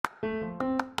Hi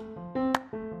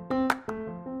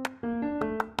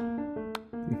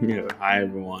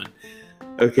everyone.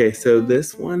 Okay, so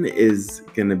this one is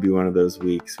going to be one of those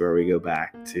weeks where we go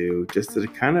back to just a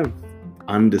kind of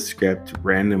undescript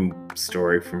random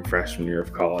story from freshman year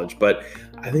of college. But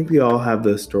I think we all have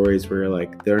those stories where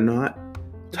like they're not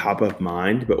top of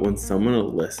mind, but when someone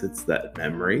elicits that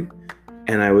memory.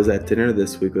 And I was at dinner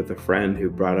this week with a friend who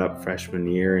brought up freshman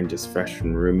year and just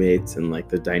freshman roommates and like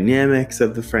the dynamics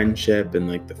of the friendship and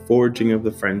like the forging of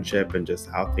the friendship and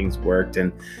just how things worked.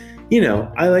 And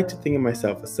I like to think of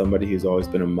myself as somebody who's always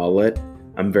been a mullet.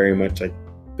 I'm very much like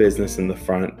business in the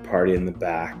front, party in the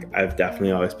back. I've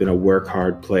definitely always been a work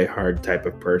hard, play hard type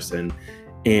of person.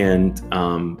 And,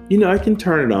 I can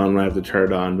turn it on when I have to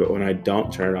turn it on, but when I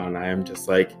don't turn it on, I am just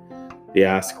like the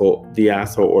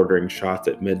asshole ordering shots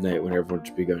at midnight when everyone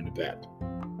should be going to bed.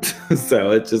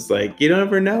 So it's just like, you don't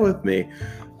ever know with me.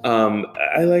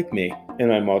 I like me and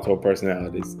my multiple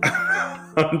personalities.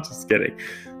 I'm just kidding.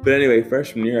 But anyway,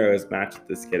 freshman year, I was matched with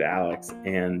this kid, Alex,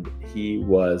 and he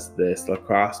was this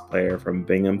lacrosse player from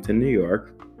Binghamton, New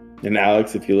York. And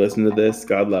Alex, if you listen to this,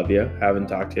 God love you. Haven't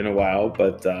talked to you in a while,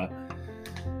 but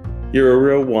you're a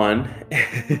real one.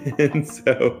 And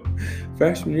so,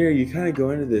 freshman year, you kind of go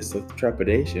into this with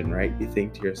trepidation, right? You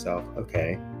think to yourself,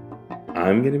 okay,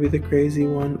 I'm going to be the crazy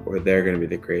one or they're going to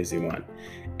be the crazy one.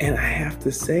 And I have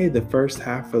to say, the first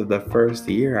half of the first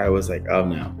year, I was like, oh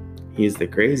no, he's the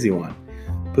crazy one.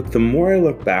 But the more I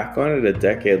look back on it a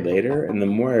decade later, and the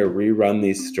more I rerun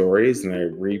these stories and I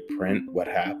reprint what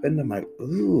happened, I'm like,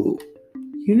 ooh,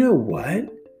 you know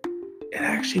what? It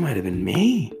actually might have been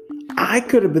me. I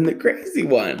could have been the crazy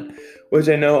one. Which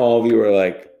I know all of you are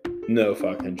like, no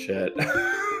fucking shit.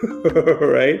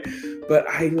 Right? But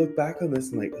I look back on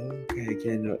this and like, oh, okay,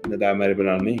 again, no, that might have been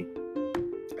on me.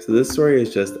 So this story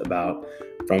is just about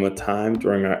from a time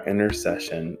during our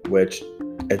intercession, which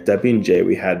at W&J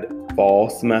we had fall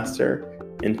semester,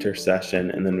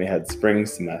 intercession, and then we had spring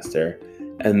semester.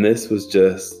 And this was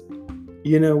just,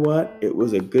 you know what? It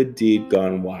was a good deed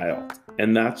gone wild.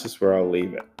 And that's just where I'll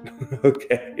leave it.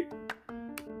 Okay.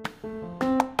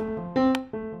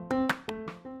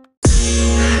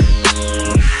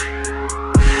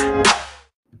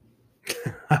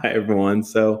 Hi, everyone.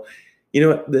 So, you know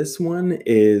what? This one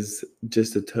is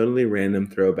just a totally random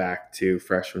throwback to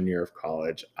freshman year of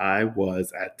college. I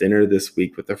was at dinner this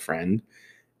week with a friend,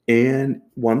 and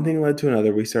one thing led to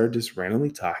another. We started just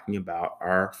randomly talking about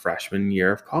our freshman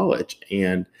year of college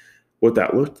and what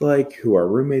that looked like, who our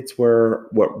roommates were,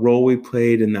 what role we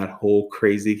played in that whole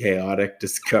crazy, chaotic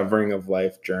discovering of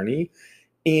life journey.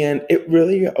 And it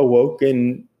really awoke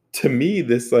in to me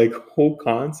this like whole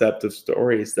concept of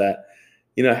stories that,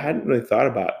 I hadn't really thought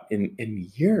about in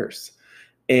years.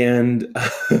 And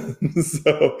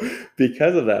so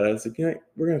because of that, I was like,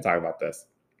 we're going to talk about this.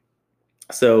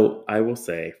 So I will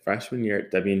say freshman year at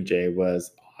W&J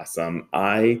was awesome.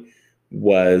 I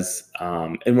was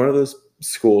in one of those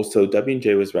schools. So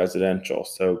W&J was residential.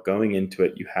 So going into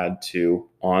it, you had to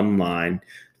online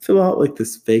fill out like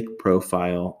this fake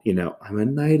profile. I'm a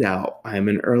night owl. I'm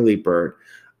an early bird.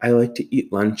 I like to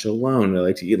eat lunch alone. I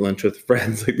like to eat lunch with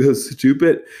friends. Like those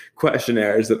stupid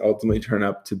questionnaires that ultimately turn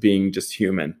up to being just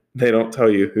human. They don't tell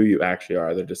you who you actually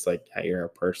are. They're just like, hey, you're a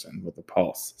person with a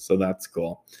pulse. So that's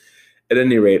cool. At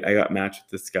any rate, I got matched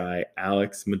with this guy,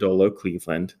 Alex Madolo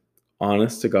Cleveland.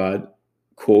 Honest to God,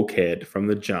 cool kid from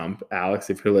the jump. Alex,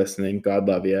 if you're listening, God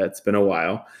love you. It's been a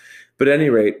while. But at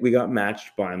any rate, we got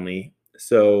matched blindly.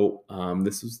 So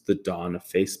this was the dawn of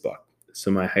Facebook. So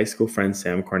my high school friend,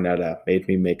 Sam Cornetta, made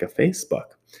me make a Facebook.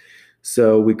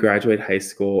 So we graduate high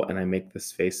school and I make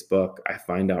this Facebook. I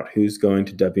find out who's going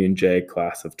to W&J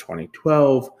class of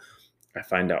 2012. I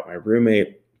find out my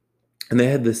roommate. And they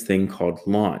had this thing called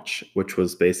Launch, which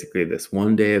was basically this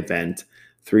one-day event,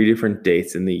 3 different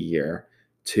dates in the year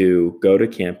to go to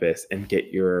campus and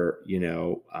get your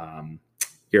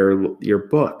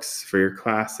books for your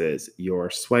classes, your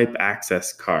swipe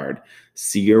access card,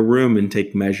 see your room and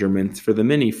take measurements for the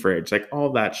mini fridge, like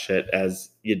all that shit as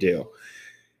you do.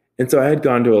 And so I had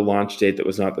gone to a launch date that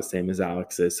was not the same as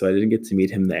Alex's, so I didn't get to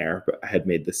meet him there, but I had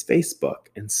made this Facebook.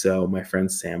 And so my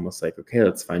friend Sam was like, okay,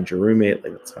 let's find your roommate,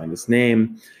 like let's find his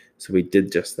name. So we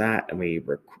did just that and we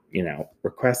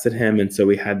requested him. And so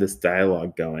we had this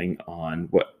dialogue going on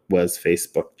what was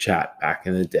Facebook chat back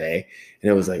in the day. And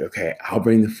it was like, okay, I'll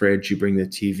bring the fridge, you bring the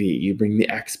TV, you bring the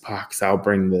Xbox, I'll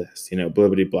bring this,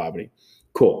 blibbity blobbity.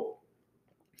 Cool.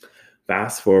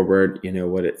 Fast forward,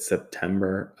 it's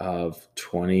September of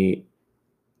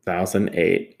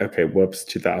 2008. Okay, whoops,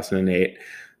 2008.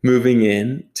 moving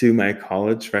in to my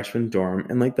college freshman dorm,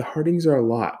 and like the Hardings are a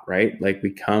lot, right? Like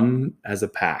we come as a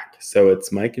pack. So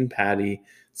it's Mike and Patty,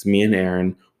 it's me and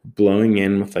Aaron blowing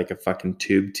in with like a fucking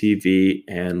tube TV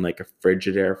and like a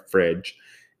Frigidaire fridge.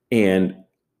 And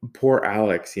poor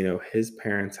Alex, his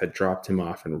parents had dropped him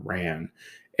off and ran.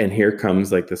 And here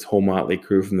comes like this whole motley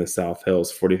crew from the South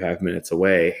Hills, 45 minutes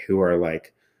away, who are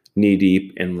like knee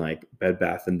deep in like Bed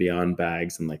Bath and Beyond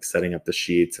bags and like setting up the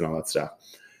sheets and all that stuff.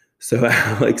 So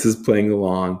Alex is playing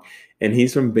along, and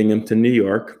he's from Binghamton, New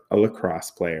York, a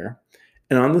lacrosse player.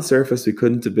 And on the surface, we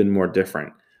couldn't have been more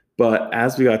different. But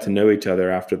as we got to know each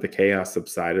other after the chaos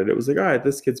subsided, it was like, all right,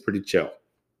 this kid's pretty chill.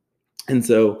 And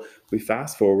so we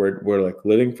fast forward, we're like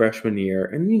living freshman year,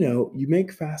 and you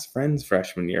make fast friends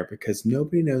freshman year because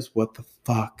nobody knows what the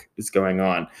fuck is going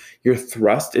on. You're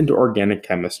thrust into organic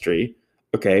chemistry.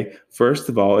 Okay, first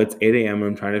of all, it's 8 a.m.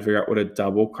 I'm trying to figure out what a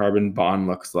double carbon bond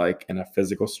looks like in a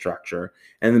physical structure.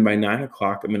 And then by 9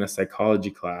 o'clock, I'm in a psychology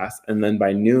class. And then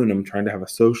by noon, I'm trying to have a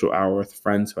social hour with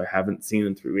friends who I haven't seen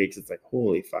in 3 weeks. It's like,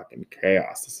 holy fucking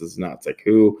chaos. This is nuts. Like,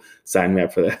 who signed me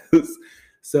up for this?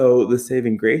 So the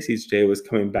saving grace each day was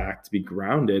coming back to be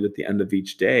grounded at the end of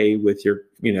each day with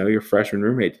your freshman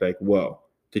roommate. Like, whoa,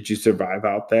 did you survive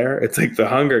out there? It's like the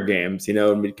Hunger Games,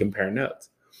 and we'd compare notes.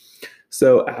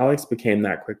 So Alex became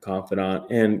that quick confidant,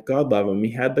 and God love him,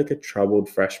 he had like a troubled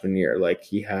freshman year. Like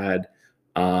he had,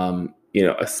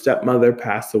 a stepmother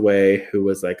pass away who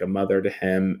was like a mother to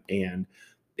him, and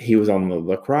he was on the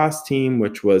lacrosse team,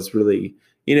 which was really,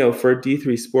 for a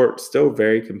D3 sport, still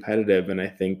very competitive, and I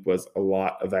think was a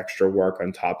lot of extra work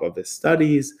on top of his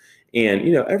studies. And,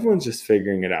 everyone's just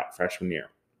figuring it out freshman year.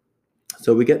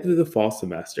 So we get through the fall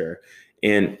semester,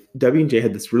 and W&J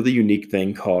had this really unique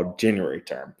thing called January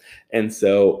term. And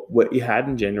so what you had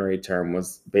in January term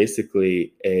was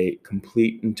basically a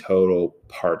complete and total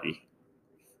party,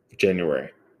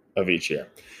 January of each year.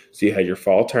 So you had your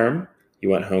fall term, you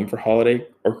went home for holiday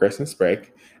or Christmas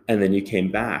break, and then you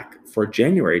came back for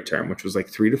January term, which was like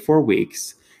 3 to 4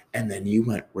 weeks. And then you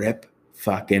went rip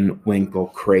fucking winkle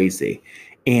crazy.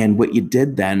 And what you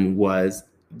did then was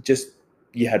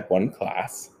you had one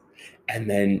class, and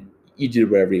then you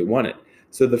did whatever you wanted.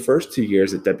 So the first 2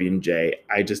 years at W&J,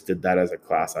 I just did that as a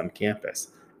class on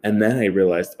campus. And then I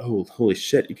realized, oh, holy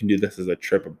shit, you can do this as a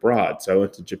trip abroad. So I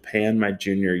went to Japan my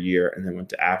junior year and then went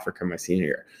to Africa my senior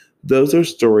year. Those are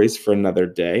stories for another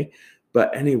day.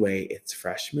 But anyway, it's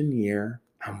freshman year.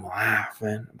 I'm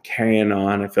laughing. I'm carrying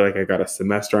on. I feel like I got a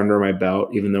semester under my belt,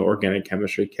 even though organic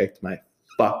chemistry kicked my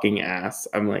fucking ass.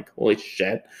 I'm like, holy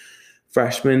shit.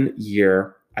 Freshman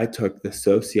year, I took the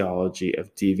sociology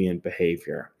of deviant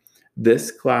behavior.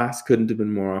 This class couldn't have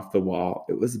been more off the wall.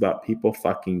 It was about people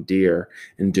fucking deer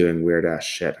and doing weird ass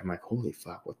shit. I'm like, holy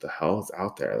fuck, what the hell is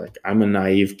out there? Like, I'm a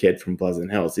naive kid from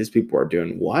Pleasant Hills. These people are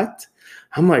doing what?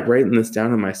 I'm like writing this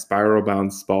down in my spiral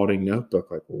bound Spalding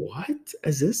notebook. Like, what?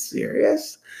 Is this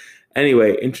serious?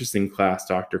 Anyway, interesting class,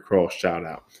 Dr. Kroll, shout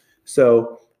out.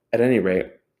 So, at any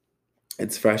rate,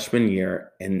 it's freshman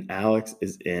year and Alex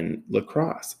is in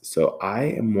lacrosse. So I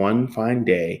am one fine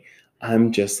day,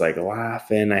 I'm just like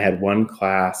laughing. I had one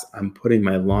class, I'm putting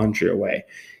my laundry away.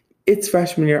 It's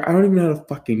freshman year. I don't even know how to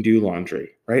fucking do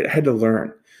laundry, right? I had to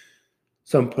learn.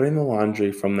 So I'm putting the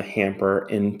laundry from the hamper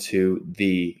into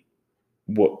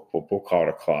what we'll call it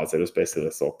a closet. It was basically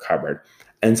this little cupboard.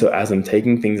 And so as I'm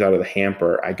taking things out of the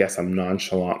hamper, I guess I'm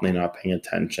nonchalantly not paying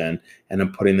attention, and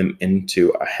I'm putting them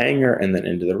into a hanger and then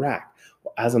into the rack.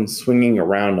 Well, as I'm swinging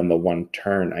around on the one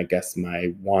turn, I guess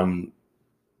my one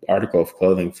article of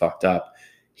clothing fucked up.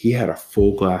 He had a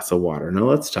full glass of water. Now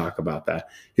let's talk about that.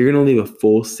 You're going to leave a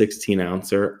full 16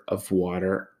 ouncer of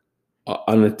water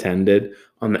unattended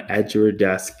on the edge of your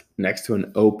desk next to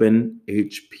an open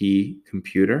HP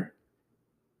computer?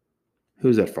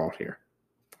 Who's at fault here?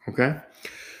 Okay.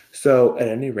 So at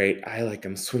any rate,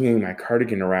 I'm swinging my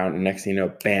cardigan around, and next thing you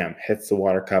know, bam, hits the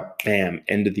water cup, bam,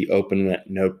 into the open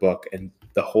notebook, and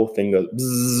the whole thing goes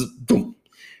bzzz, boom.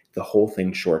 The whole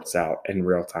thing shorts out in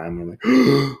real time. I'm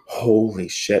like, holy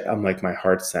shit. I'm like, my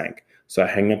heart sank. So I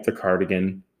hang up the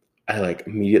cardigan. I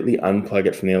immediately unplug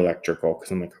it from the electrical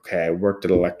because I'm like, okay, I worked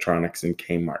at electronics in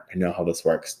Kmart. I know how this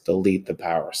works. Delete the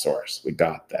power source. We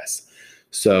got this.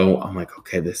 So I'm like,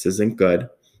 okay, this isn't good.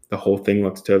 The whole thing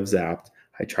looks to have zapped.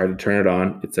 I tried to turn it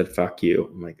on. It said, fuck you.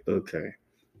 I'm like, okay,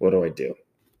 what do I do?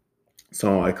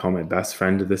 So I call my best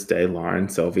friend to this day, Lauren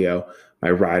Silvio, my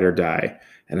ride or die.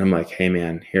 And I'm like, hey,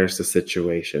 man, here's the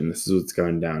situation. This is what's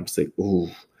going down. She's like, ooh.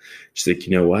 She's like,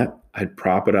 you know what? I'd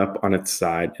prop it up on its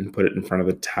side and put it in front of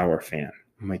the tower fan.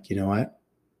 I'm like, you know what?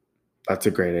 That's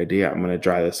a great idea. I'm going to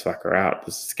dry this fucker out.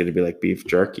 This is going to be like beef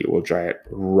jerky. We'll dry it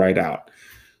right out.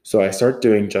 So I start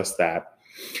doing just that.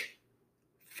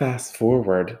 Fast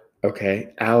forward,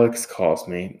 okay, Alex calls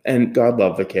me, and God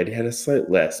love the kid. He had a slight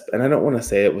lisp, and I don't want to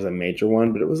say it was a major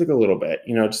one, but it was like a little bit,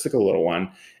 just like a little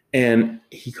one. And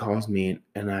he calls me,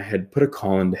 and I had put a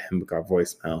call into him, but got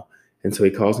voicemail. And so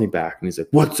he calls me back, and he's like,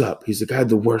 "What's up?" He's like, "I had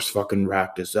the worst fucking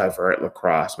practice ever at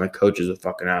lacrosse. My coach is a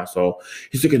fucking asshole."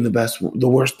 He's like, "And the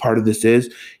worst part of this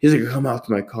is," he's like, "I come out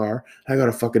to my car, I got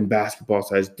a fucking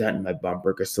basketball-sized dent in my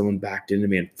bumper because someone backed into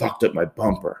me and fucked up my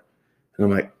bumper." And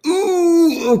I'm like,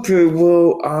 "Ooh, okay,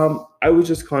 well, I was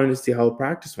just calling to see how the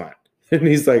practice went." And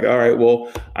he's like, "All right,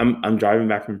 well, I'm driving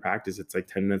back from practice. It's like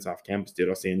 10 minutes off campus, dude.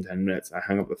 I'll see you in 10 minutes." I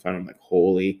hung up the phone. I'm like,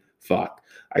 holy fuck.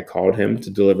 I called him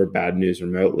to deliver bad news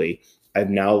remotely.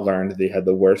 I've now learned that he had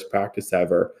the worst practice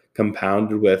ever,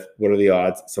 compounded with, what are the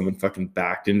odds, someone fucking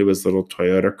backed into his little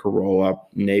Toyota Corolla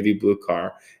navy blue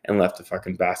car and left a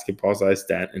fucking basketball-sized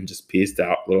dent and just pieced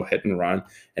out, little hit and run.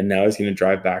 And now he's going to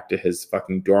drive back to his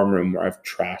fucking dorm room where I've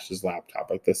trashed his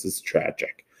laptop. Like, this is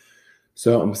tragic.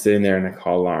 So I'm sitting there and I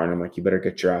call Lauren. I'm like, "You better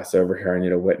get your ass over here. I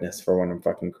need a witness for when I'm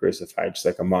fucking crucified." She's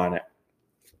like, "I'm on it."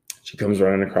 She comes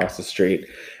running across the street.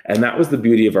 And that was the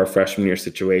beauty of our freshman year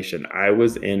situation. I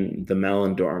was in the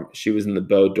Mellon dorm. She was in the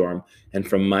Bow dorm. And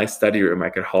from my study room, I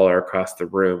could holler across the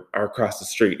room, or across the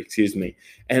street, excuse me.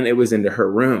 And it was into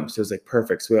her room. So it was like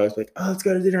perfect. So we always like, "Oh, let's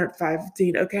go to dinner at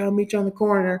 5:15. Okay, I'll meet you on the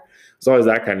corner." It was always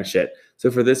that kind of shit.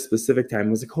 So for this specific time,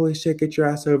 I was like, "Holy shit, get your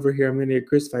ass over here. I'm going to get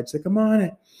crucified." She's like, "I'm on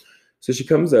it." So she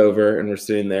comes over and we're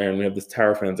sitting there and we have this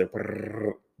tower fan that's like,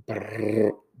 brrr,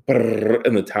 brrr, brrr,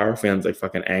 and the tower fan's like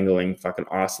fucking angling, fucking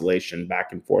oscillation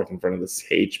back and forth in front of this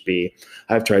HP.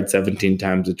 I've tried 17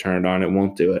 times to turn it on. It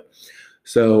won't do it.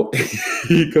 So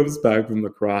he comes back from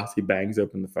lacrosse. He bangs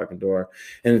open the fucking door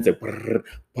and it's like, brrr,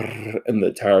 brrr, and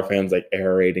the tower fan's like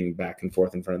aerating back and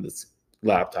forth in front of this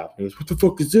laptop. And he goes, "What the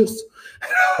fuck is this?"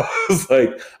 And I was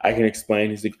like, "I can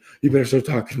explain." He's like, "You better start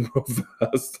talking real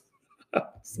fast." I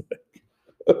was like,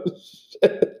 "Oh,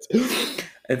 shit."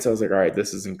 And so I was like, "All right,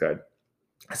 this isn't good."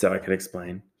 I said I could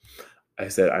explain. I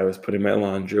said I was putting my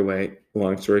laundry away.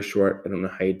 Long story short, I don't know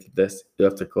how you did this. You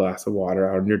left a glass of water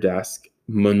out on your desk.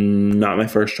 Not my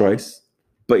first choice,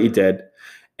 but you did.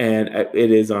 And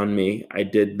it is on me. I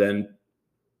did then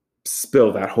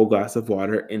spill that whole glass of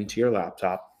water into your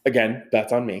laptop. Again,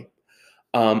 that's on me.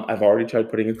 I've already tried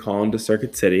putting a call into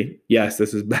Circuit City. Yes,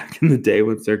 this is back in the day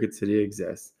when Circuit City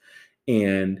exists.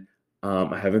 And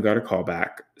I haven't got a call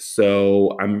back.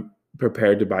 So I'm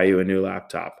prepared to buy you a new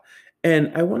laptop.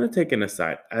 And I want to take an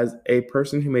aside. As a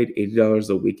person who made $80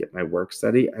 a week at my work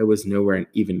study, I was nowhere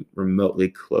even remotely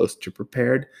close to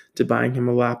prepared to buying him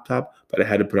a laptop, but I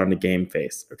had to put on a game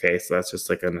face. Okay, so that's just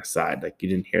like an aside. Like, you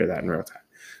didn't hear that in real time.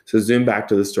 So zoom back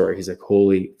to the story. He's like,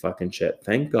 "Holy fucking shit.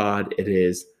 Thank God it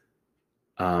is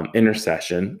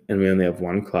intercession and we only have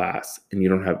one class and you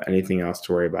don't have anything else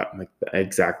to worry about." I'm like,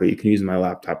 "Exactly. You can use my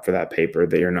laptop for that paper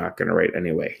that you're not going to write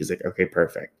anyway." He's like, "Okay,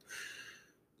 perfect."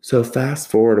 So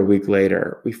fast forward a week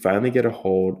later, we finally get a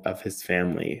hold of his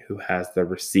family who has the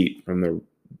receipt from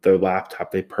the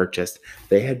laptop they purchased.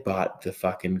 They had bought the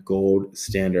fucking gold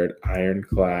standard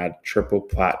ironclad triple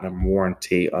platinum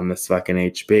warranty on this fucking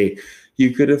HP.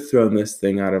 You could have thrown this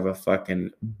thing out of a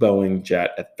fucking Boeing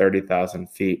jet at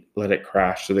 30,000 feet, let it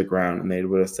crash to the ground, and they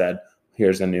would have said,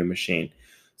 "Here's a new machine."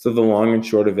 So the long and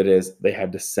short of it is they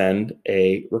had to send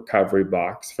a recovery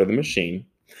box for the machine.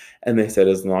 And they said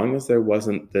as long as there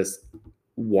wasn't this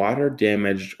water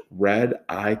damaged red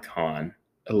icon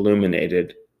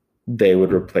illuminated, they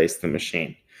would replace the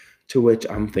machine. To which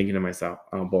I'm thinking to myself,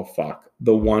 "Oh, well, fuck.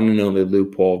 The one and only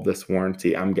loophole of this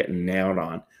warranty I'm getting nailed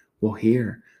on." Well,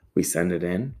 here, we send it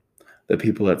in. The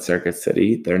people at Circuit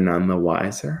City, they're none the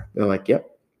wiser. They're like, "Yep,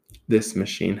 this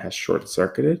machine has short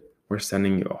circuited. We're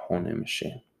sending you a whole new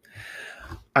machine."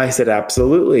 I said,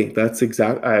 "Absolutely. That's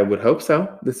exact. I would hope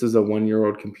so. This is a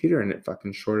 1-year-old computer and it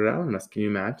fucking shorted out on us. Can you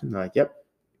imagine?" They're like, "Yep,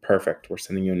 perfect. We're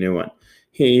sending you a new one."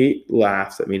 He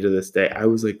laughs at me to this day. I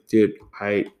was like, "Dude,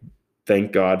 I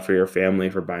thank God for your family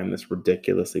for buying this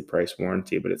ridiculously priced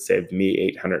warranty, but it saved me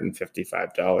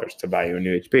 $855 to buy you a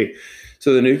new HP."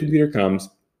 So the new computer comes.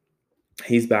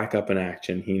 He's back up in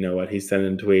action. You know what? He's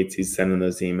sending tweets. He's sending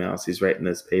those emails. He's writing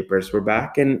those papers. We're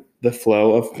back in the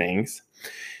flow of things.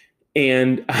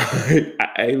 And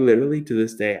I literally, to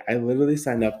this day, I literally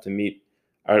signed up to meet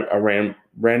a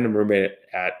random roommate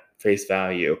at face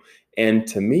value. And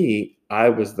to me, I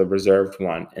was the reserved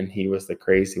one and he was the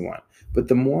crazy one. But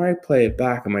the more I play it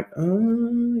back, I'm like,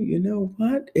 "Oh, you know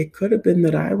what? It could have been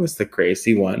that I was the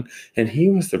crazy one and he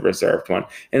was the reserved one."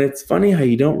 And it's funny how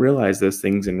you don't realize those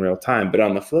things in real time. But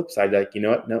on the flip side, like, you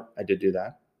know what? No, I did do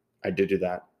that. I did do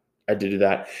that. I did do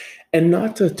that. And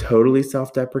not to totally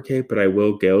self-deprecate, but I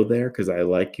will go there because I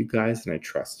like you guys and I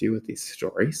trust you with these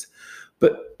stories.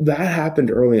 But that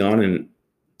happened early on in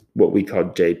what we call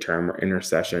J term or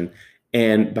intercession.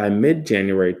 And by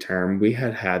mid-January term, we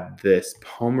had this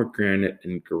pomegranate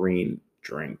and green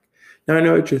drink. Now I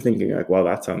know what you're thinking, like, well,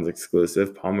 that sounds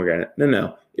exclusive. Pomegranate. No,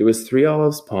 no. It was 3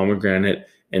 olives, pomegranate,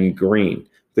 and green.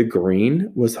 The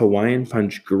green was Hawaiian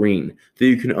Punch green that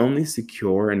you can only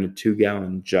secure in a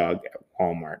 2-gallon jug at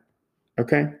Walmart.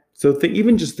 Okay? So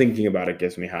even just thinking about it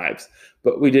gives me hives.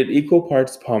 But we did equal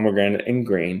parts pomegranate and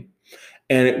green.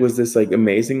 And it was this like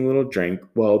amazing little drink.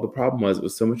 Well, the problem was it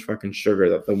was so much fucking sugar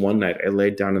that the one night I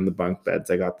laid down in the bunk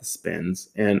beds, I got the spins.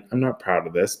 And I'm not proud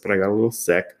of this, but I got a little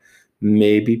sick.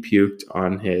 Maybe puked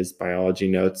on his biology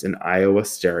notes in Iowa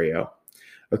stereo.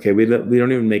 Okay, we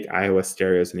don't even make Iowa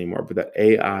stereos anymore, but that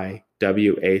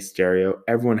AIWA stereo,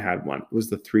 everyone had one. It was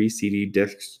the 3 CD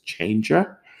disc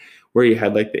changer where you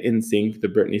had like the NSYNC, the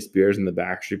Britney Spears, and the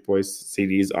Backstreet Boys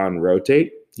CDs on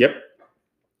rotate. Yep,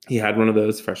 he had one of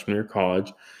those freshman year of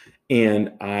college,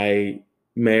 and I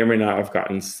may or may not have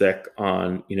gotten sick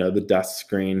on the dust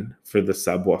screen for the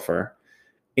subwoofer.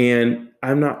 And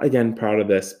I'm not again proud of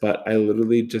this, but I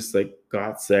literally just like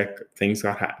got sick. Things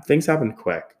happened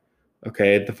quick.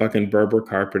 Okay, the fucking Berber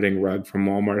carpeting rug from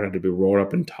Walmart had to be rolled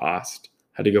up and tossed.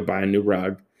 Had to go buy a new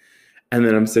rug. And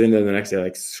then I'm sitting there the next day,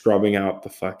 like scrubbing out the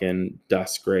fucking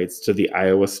dust grates to the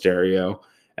Iowa stereo.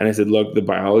 And I said, look, the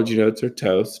biology notes are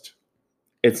toast.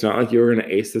 It's not like you were going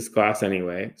to ace this class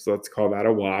anyway. So let's call that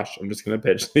a wash. I'm just going to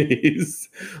pitch these.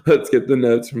 Let's get the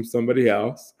notes from somebody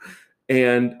else.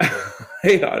 And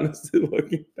I honestly,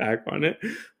 looking back on it,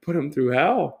 put him through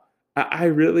hell. I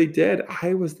really did.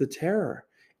 I was the terror.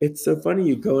 It's so funny.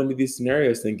 You go into these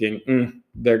scenarios thinking,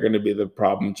 they're going to be the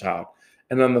problem child.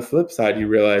 And on the flip side, you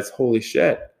realize, holy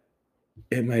shit,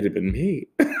 it might have been me.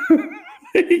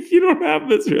 You don't have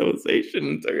this realization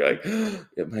until you're like,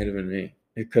 it might have been me.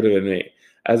 It could have been me.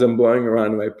 As I'm blowing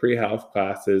around in my pre-health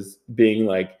classes, being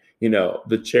like,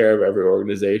 the chair of every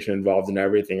organization involved in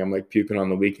everything, I'm like puking on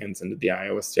the weekends into the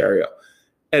Iowa stereo.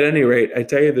 At any rate, I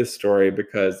tell you this story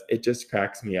because it just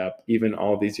cracks me up. Even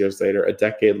all these years later, a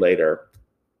decade later,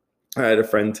 I had a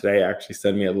friend today actually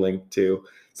send me a link to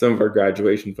some of our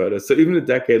graduation photos. So even a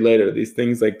decade later, these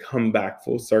things like come back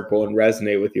full circle and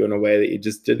resonate with you in a way that you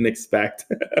just didn't expect.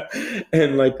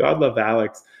 And like, God love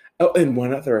Alex. Oh, and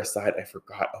one other aside, I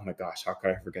forgot. Oh my gosh, how could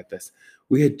I forget this?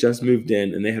 We had just moved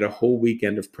in and they had a whole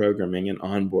weekend of programming and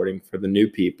onboarding for the new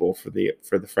people, for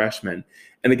the freshmen.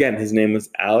 And again, his name was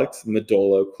Alex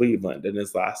Madolo Cleveland, and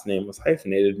his last name was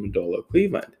hyphenated Madolo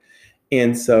Cleveland.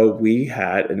 And so we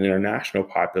had an international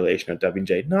population at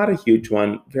WJ, not a huge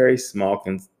one, very small,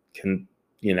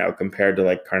 compared to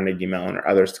like Carnegie Mellon or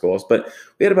other schools, but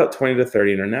we had about 20 to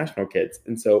 30 international kids.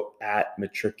 And so at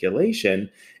matriculation,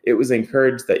 it was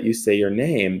encouraged that you say your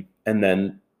name and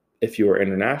then if you were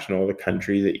international, the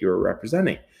country that you were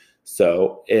representing.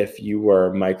 So if you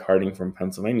were Mike Harding from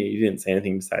Pennsylvania, you didn't say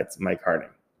anything besides Mike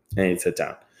Harding and you'd sit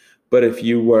down. But if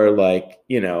you were like,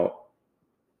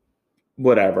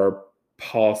 whatever,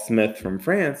 Paul Smith from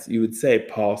France, you would say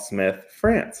Paul Smith,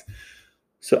 France.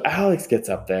 So Alex gets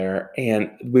up there and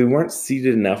we weren't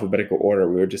seated in alphabetical order.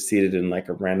 We were just seated in like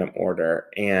a random order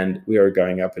and we were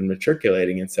going up and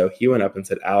matriculating. And so he went up and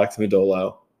said, Alex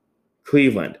Madolo,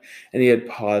 Cleveland. And he had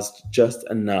paused just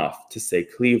enough to say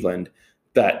Cleveland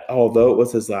that although it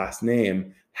was his last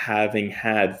name, having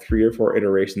had 3 or 4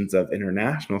 iterations of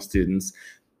international students,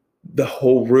 the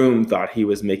whole room thought he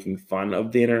was making fun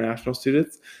of the international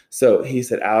students. So he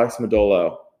said, Alex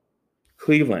Madolo,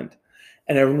 Cleveland.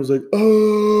 And everyone was like,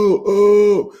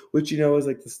 oh, which, is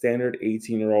like the standard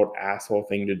 18-year-old asshole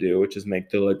thing to do, which is make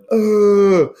the like,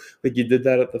 oh, like you did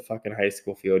that at the fucking high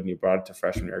school field and you brought it to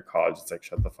freshman year of college. It's like,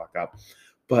 shut the fuck up.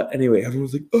 But anyway, everyone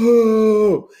was like,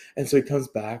 oh. And so he comes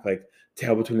back like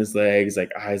tail between his legs,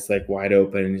 like eyes like wide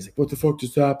open. And he's like, what the fuck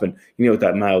just happened? With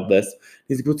that mild lisp.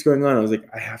 He's like, what's going on? I was like,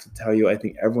 I have to tell you, I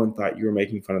think everyone thought you were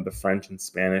making fun of the French and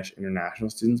Spanish international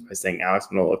students by saying Alex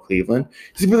Manola Cleveland.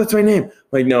 He's like, but that's my name. I'm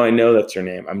like, no, I know that's your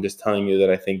name. I'm just telling you that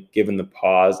I think given the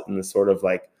pause and the sort of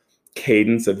like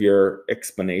cadence of your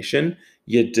explanation,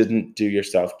 you didn't do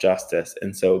yourself justice.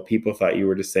 And so people thought you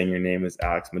were just saying your name is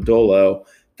Alex Madolo,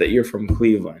 that you're from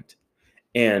Cleveland.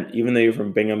 And even though you're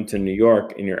from Binghamton, New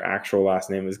York, and your actual last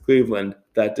name is Cleveland,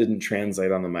 that didn't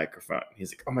translate on the microphone.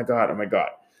 He's like, oh my God.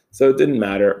 So it didn't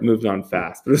matter. Moved on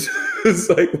fast. But it was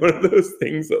like one of those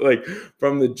things that like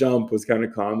from the jump was kind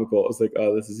of comical. It was like,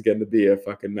 oh, this is going to be a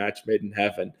fucking match made in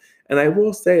heaven. And I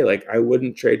will say, like, I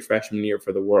wouldn't trade freshman year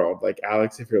for the world. Like,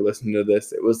 Alex, if you're listening to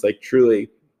this, it was like truly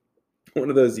one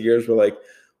of those years where like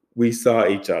we saw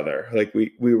each other. Like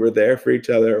we were there for each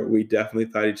other. We definitely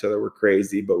thought each other were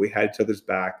crazy, but we had each other's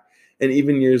back. And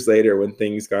even years later, when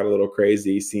things got a little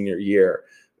crazy, senior year,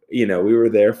 we were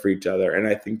there for each other. And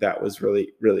I think that was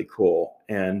really, really cool.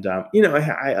 And,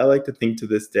 I like to think to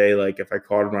this day, like if I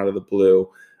called him out of the blue,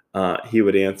 he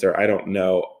would answer. I don't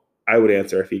know. I would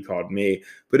answer if he called me,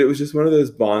 but it was just one of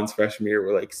those bonds freshman year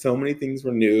where like so many things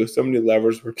were new, so many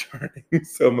levers were turning,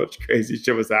 so much crazy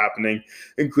shit was happening,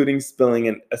 including spilling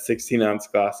a 16-ounce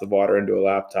glass of water into a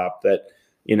laptop that,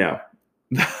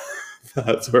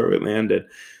 that's where we landed.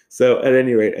 So at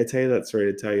any rate, I tell you that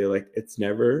story to tell you, like, it's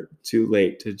never too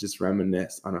late to just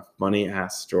reminisce on a funny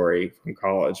ass story from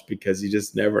college, because you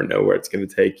just never know where it's going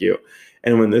to take you.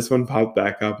 And when this one popped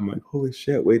back up, I'm like, holy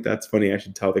shit, wait, that's funny. I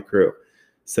should tell the crew.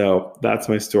 So that's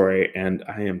my story, and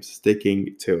I am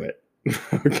sticking to it.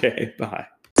 Okay, bye.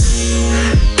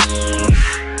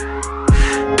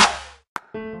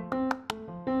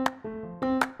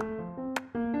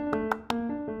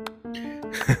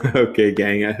 Okay,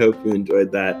 gang, I hope you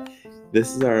enjoyed that.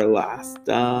 This is our last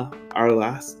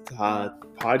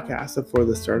podcast before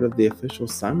the start of the official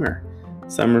summer.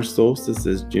 Summer solstice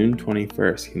is June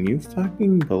 21st. Can you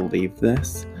fucking believe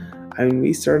this? I mean,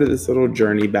 we started this little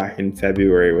journey back in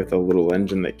February with a little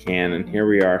engine that can, and here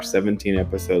we are 17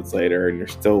 episodes later, and you're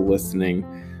still listening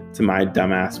to my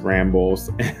dumbass rambles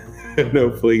and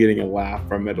hopefully getting a laugh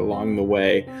from it along the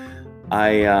way.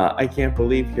 I can't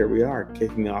believe here we are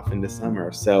kicking off into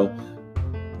summer. So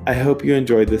I hope you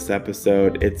enjoyed this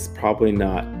episode. It's probably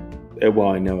not, well,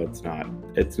 I know it's not.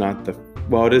 It's not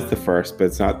it is the first, but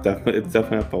it's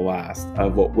definitely not the last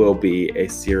of what will be a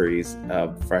series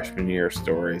of freshman year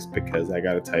stories, because I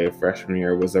got to tell you, freshman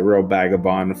year was a real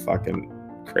vagabond of fucking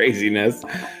craziness.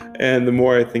 And the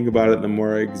more I think about it, the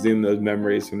more I exhume those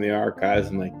memories from the archives.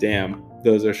 I'm like, damn,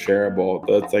 those are shareable.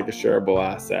 That's like a shareable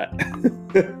asset.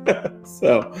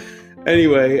 So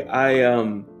anyway, I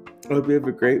hope you have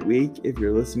a great week. If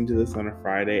you're listening to this on a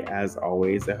Friday, as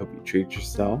always, I hope you treat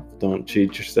yourself. Don't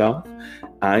cheat yourself.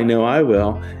 I know I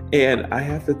will. And I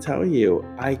have to tell you,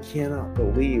 I cannot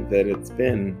believe that it's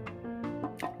been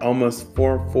almost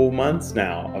 4 full months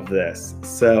now of this.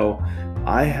 So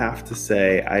I have to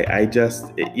say, I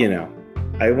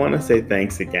want to say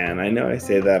thanks again. I know I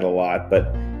say that a lot,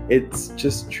 but it's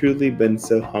just truly been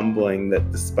so humbling that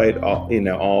despite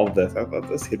all of this, I thought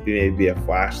this could be maybe a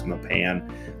flash in the pan.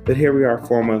 But here we are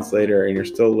 4 months later, and you're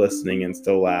still listening and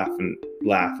still laughing.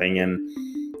 And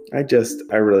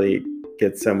I really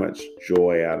get so much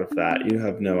joy out of that. You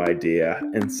have no idea.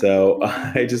 And so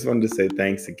I just wanted to say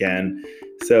thanks again.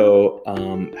 So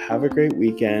have a great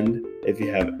weekend. If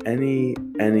you have any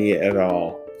at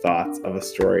all thoughts of a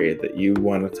story that you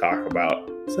want to talk about,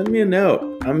 send me a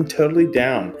note. I'm totally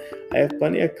down. I have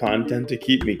plenty of content to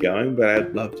keep me going, but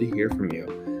I'd love to hear from you.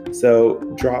 So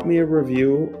drop me a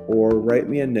review or write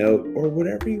me a note or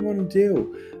whatever you want to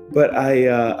do. But I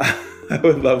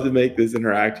would love to make this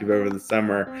interactive over the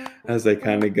summer as I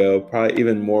kind of go, probably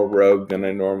even more rogue than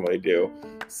I normally do.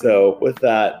 So with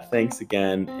that, thanks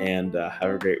again, and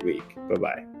have a great week.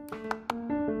 Bye-bye.